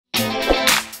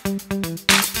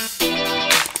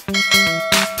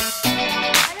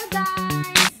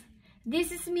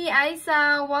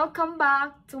Aiza! Welcome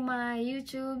back to my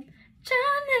YouTube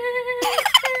channel!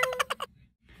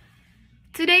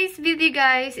 Today's video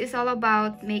guys is all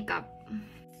about makeup.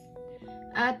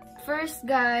 At first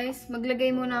guys, maglagay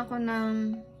muna ako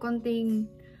ng konting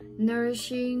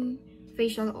nourishing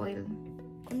facial oil.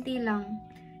 Konti lang.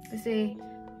 Kasi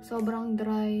sobrang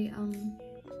dry ang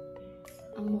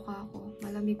mukha ko.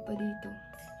 Malamig pa dito.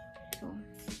 So,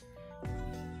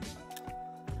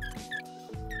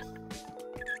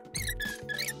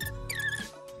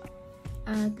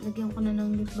 at lagyan ko na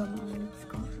ng lip balm ang lips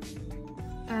ko.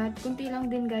 At kunti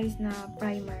lang din guys na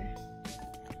primer.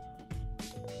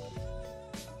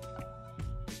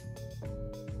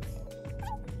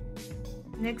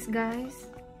 Next guys,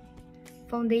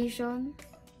 foundation.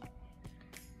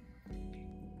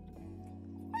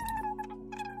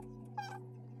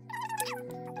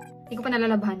 Hindi ko pa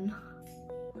nalalabhan.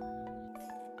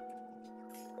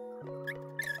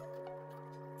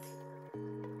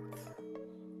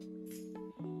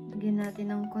 Lagyan natin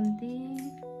ng konting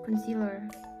concealer.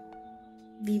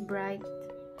 Be Bright.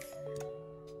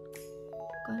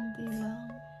 Konti lang.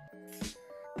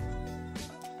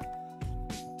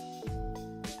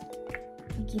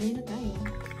 Magkilay na tayo.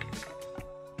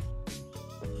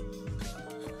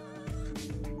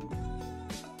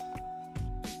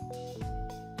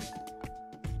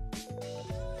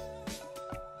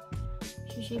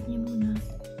 Shape niya muna.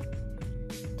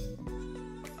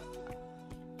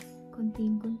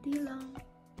 Konting-konti lang.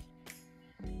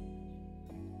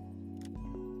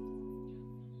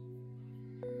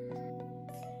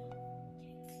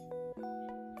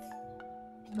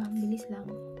 Diba? Ang bilis lang.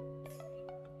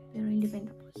 Pero hindi pa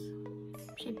tapos.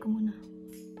 Shape ko muna.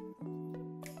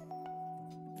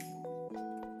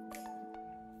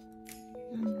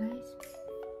 Yan guys.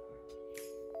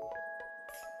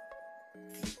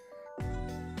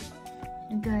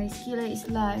 And guys, kilay is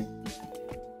life.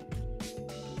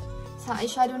 Sa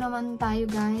eyeshadow naman tayo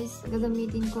guys.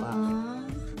 Gagamitin ko ang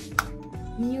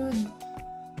nude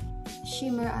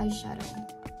shimmer eyeshadow.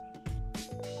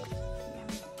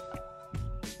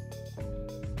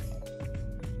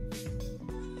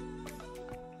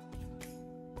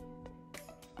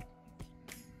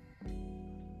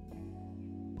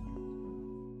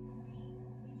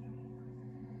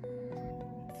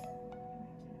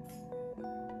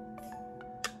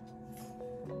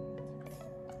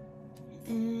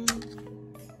 And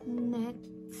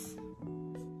next,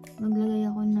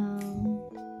 maglalagay ako ng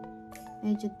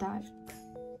medyo dark,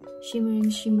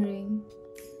 shimmering.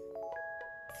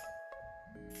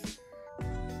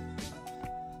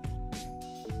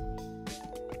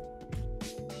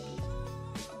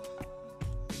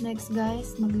 Next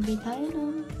guys, maglagay tayo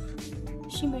ng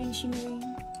shimmering.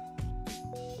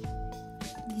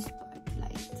 This part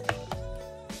light.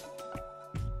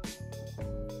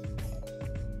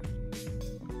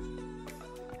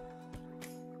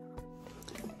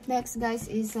 Next guys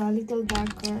is a little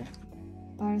darker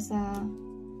para sa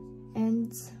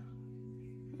ends.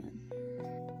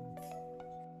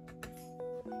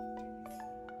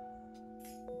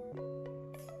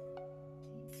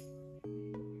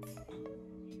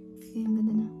 Ayan,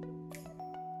 ganda na.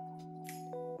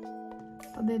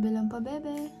 Pabebe lang,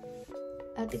 pabebe.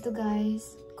 At ito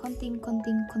guys, konting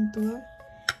contour.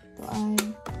 Ito ay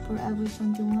Forever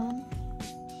 21.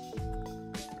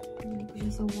 Bili ko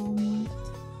siya sa Walmart.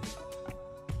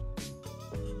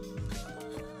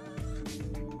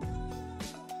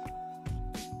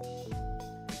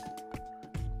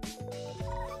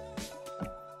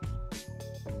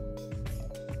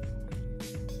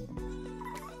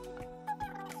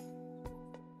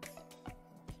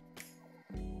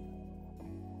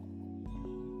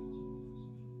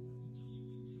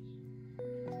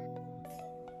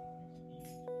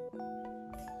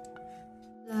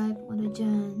 Punta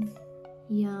dyan.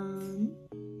 Yan.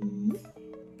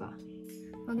 Pa.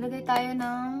 Maglagay tayo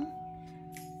ng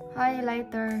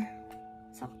highlighter.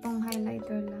 Saktong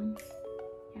highlighter lang.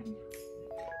 Yan.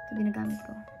 Ito ginagamit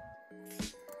ko.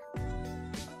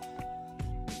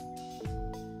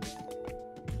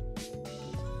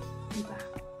 Diba?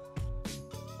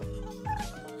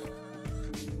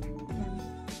 Yan.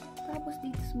 Tapos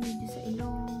dito medyo sa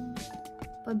ilong.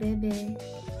 Pabebe.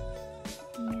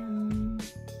 Yan.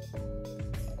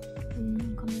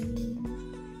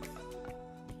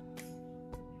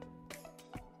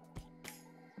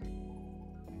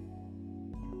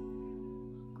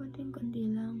 Konti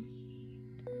lang.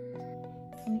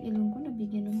 Ang ilong ko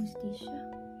nabigyan ng hustisya.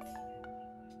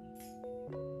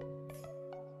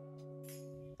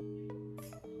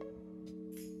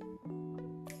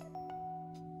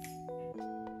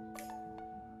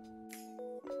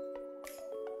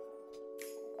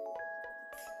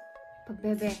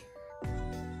 Bebe.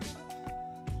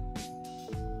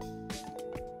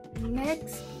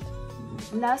 Next,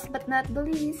 last but not the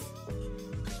least,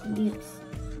 lips.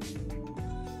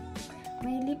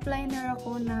 May lip liner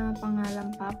ako na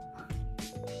pangalan Pop.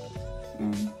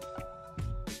 Ayan.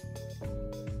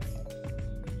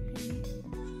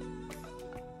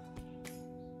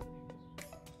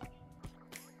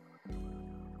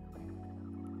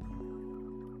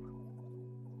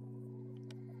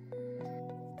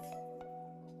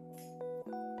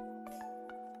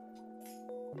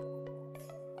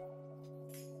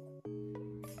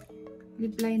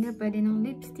 Lip liner, pwede ng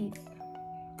lipstick.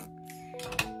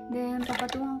 Then,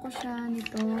 papatungan ko siya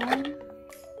nito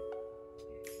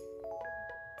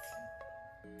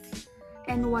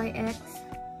NYX.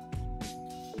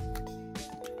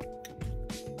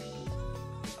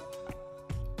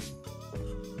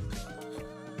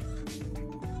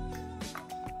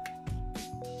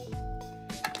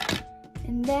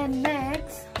 And then,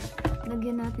 next,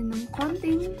 lagyan natin ng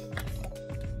konting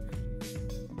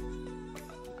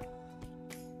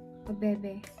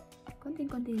Bebe.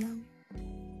 Konting-konti lang.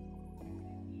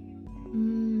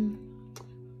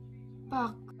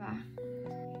 Pak.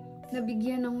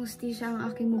 Nabigyan ng hustisya ang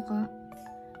aking muka.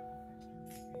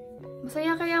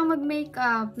 Masaya kaya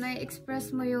mag-makeup.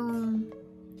 Na-express mo yung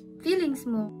feelings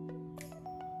mo.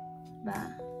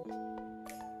 Ba?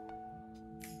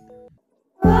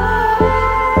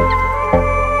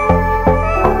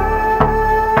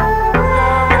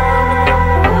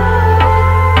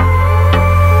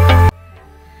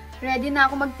 Ready na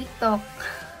ako mag-TikTok.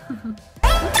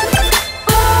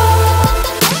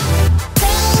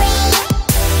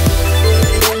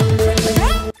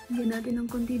 Lagyan natin ng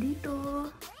konti dito.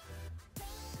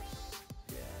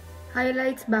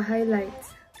 Highlights ba?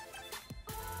 Highlights.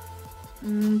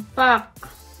 Pak!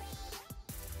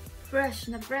 Fresh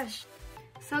na fresh.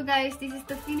 So guys, this is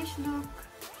the finished look.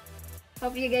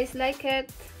 Hope you guys like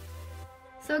it.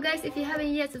 So guys, if you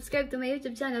haven't yet subscribed to my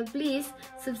YouTube channel, please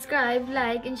subscribe,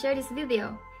 like, and share this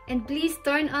video. And please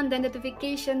turn on the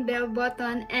notification bell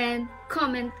button and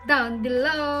comment down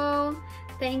below.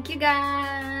 Thank you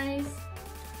guys!